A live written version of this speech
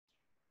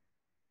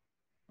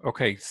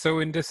Okay, so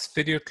in this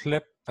video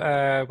clip,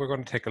 we're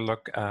going to take a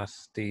look at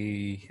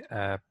the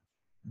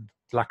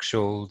Black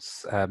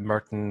Scholes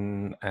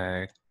Merton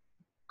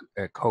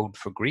code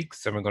for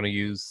Greeks, and we're going to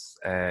use,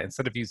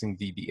 instead of using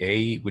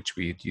VBA, which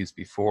we had used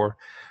before,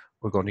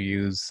 we're going to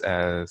use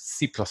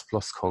C++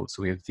 code.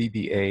 So we have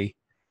VBA,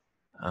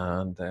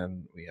 and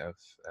then we have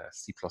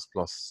C++.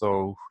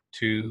 So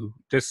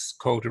this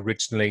code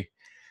originally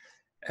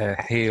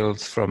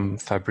hails from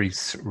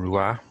Fabrice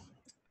Roy,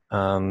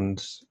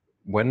 and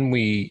when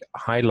we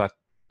highlight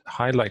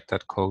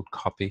that code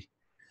copy,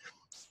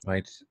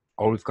 right,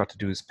 all we've got to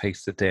do is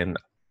paste it in.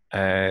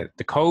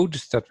 The code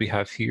that we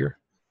have here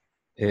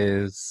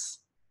is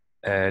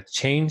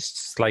changed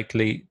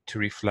slightly to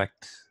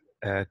reflect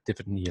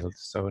dividend yield.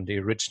 So in the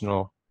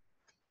original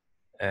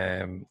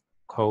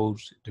code,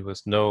 there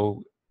was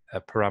no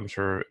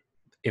parameter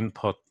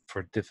input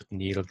for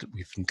dividend yield.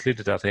 We've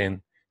included that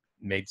in,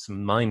 made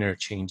some minor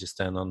changes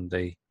then on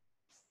the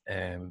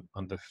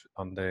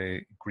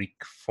Greek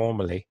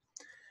formulae,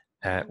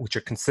 which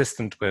are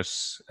consistent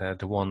with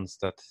the ones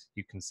that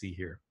you can see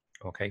here.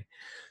 Okay,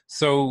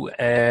 so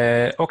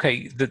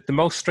okay, the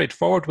most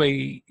straightforward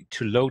way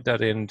to load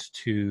that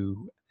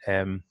into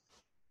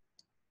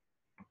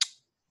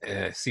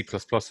C++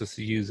 is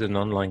to use an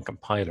online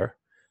compiler,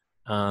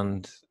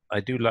 and I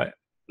do like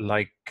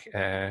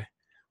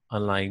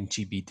online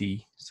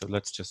GBD. So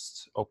let's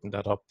just open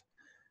that up.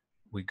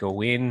 We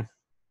go in,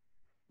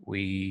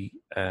 we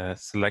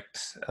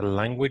select a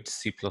language,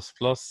 C++.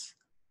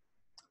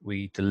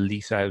 We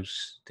delete out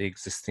the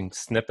existing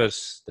snippet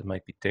that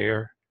might be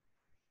there,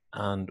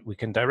 and we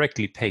can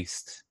directly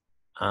paste.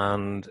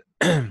 And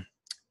the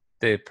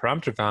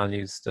parameter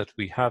values that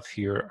we have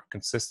here are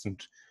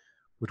consistent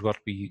with what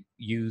we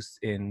used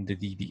in the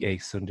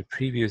VBA. So in the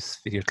previous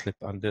video clip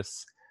on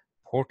this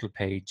portal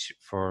page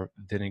for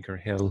Vinegar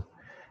Hill,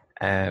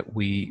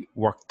 we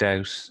worked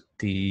out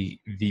the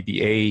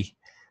VBA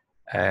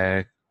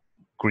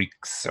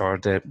Greeks, or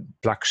the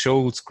Black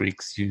Scholes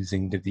Greeks,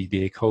 using the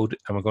VBA code,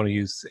 and we're going to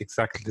use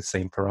exactly the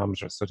same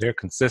parameters. So they're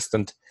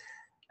consistent.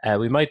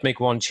 We might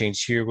make one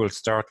change here. We'll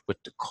start with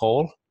the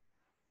call,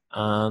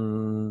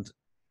 and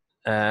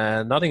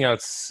nothing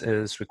else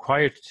is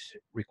required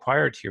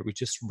here. We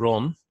just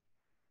run,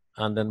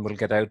 and then we'll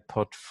get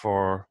output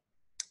for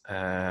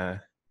the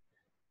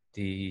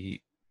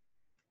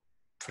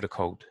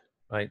code,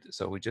 right?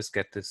 So we just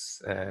get this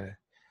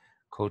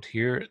code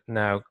here.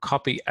 Now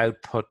copy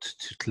output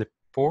to clipboard.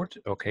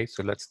 Okay,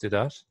 so let's do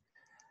that.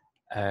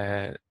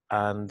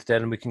 And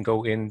then we can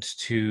go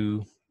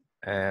into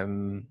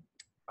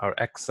our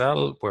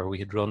Excel, where we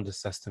had run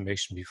this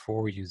estimation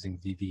before using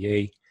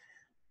VBA,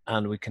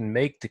 and we can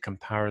make the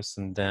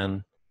comparison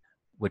then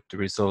with the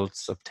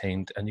results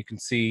obtained. And you can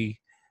see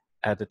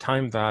the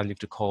time value of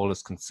the call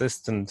is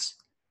consistent,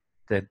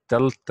 the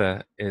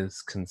delta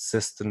is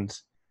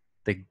consistent,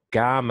 the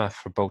gamma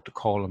for both the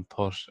call and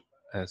put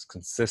is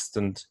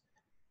consistent,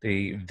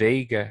 the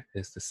vega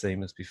is the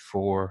same as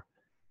before,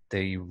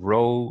 the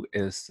rho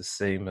is the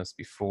same as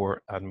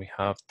before, and we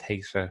have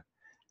theta,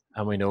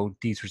 and we know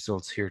these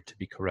results here to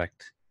be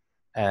correct.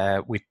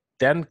 We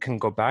then can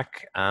go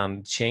back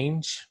and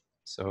change.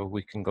 So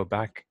we can go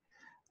back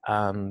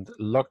and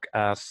look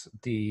at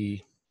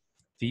the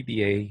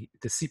VBA,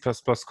 the C++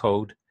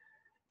 code,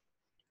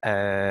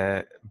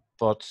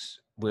 but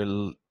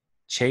we'll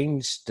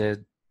change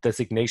the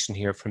designation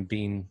here from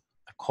being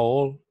a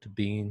call to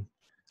being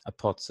a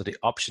put. So the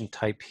option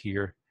type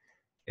here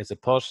is a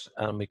put,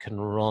 and we can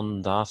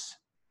run that,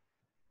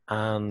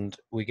 and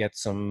we get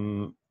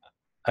some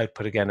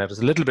output again. Now there's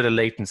a little bit of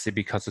latency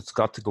because it's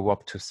got to go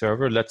up to a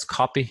server. Let's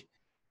copy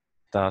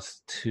that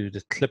to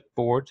the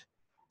clipboard,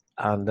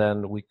 and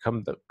then we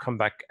come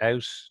back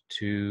out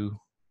to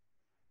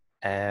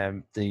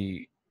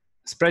the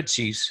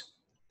spreadsheet,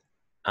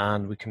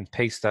 and we can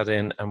paste that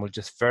in, and we'll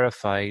just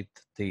verify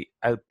that the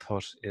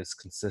output is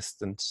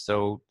consistent.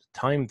 So the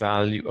time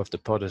value of the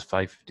put is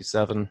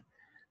 557.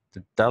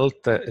 The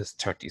delta is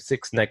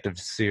 36, negative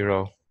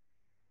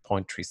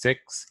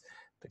 0.36.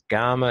 The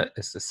gamma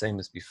is the same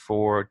as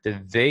before. The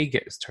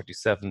vega is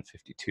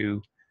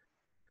 37.52.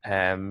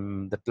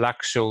 The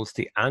Black Scholes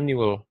the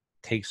annual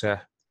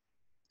theta,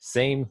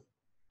 same,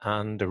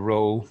 and the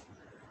rho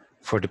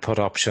for the put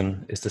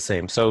option is the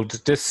same. So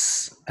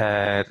this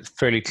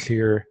fairly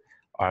clear.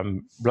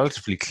 I'm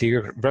relatively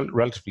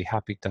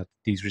happy that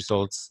these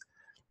results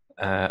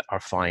are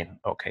fine.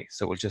 Okay,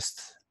 so we'll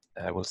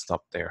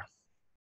stop there.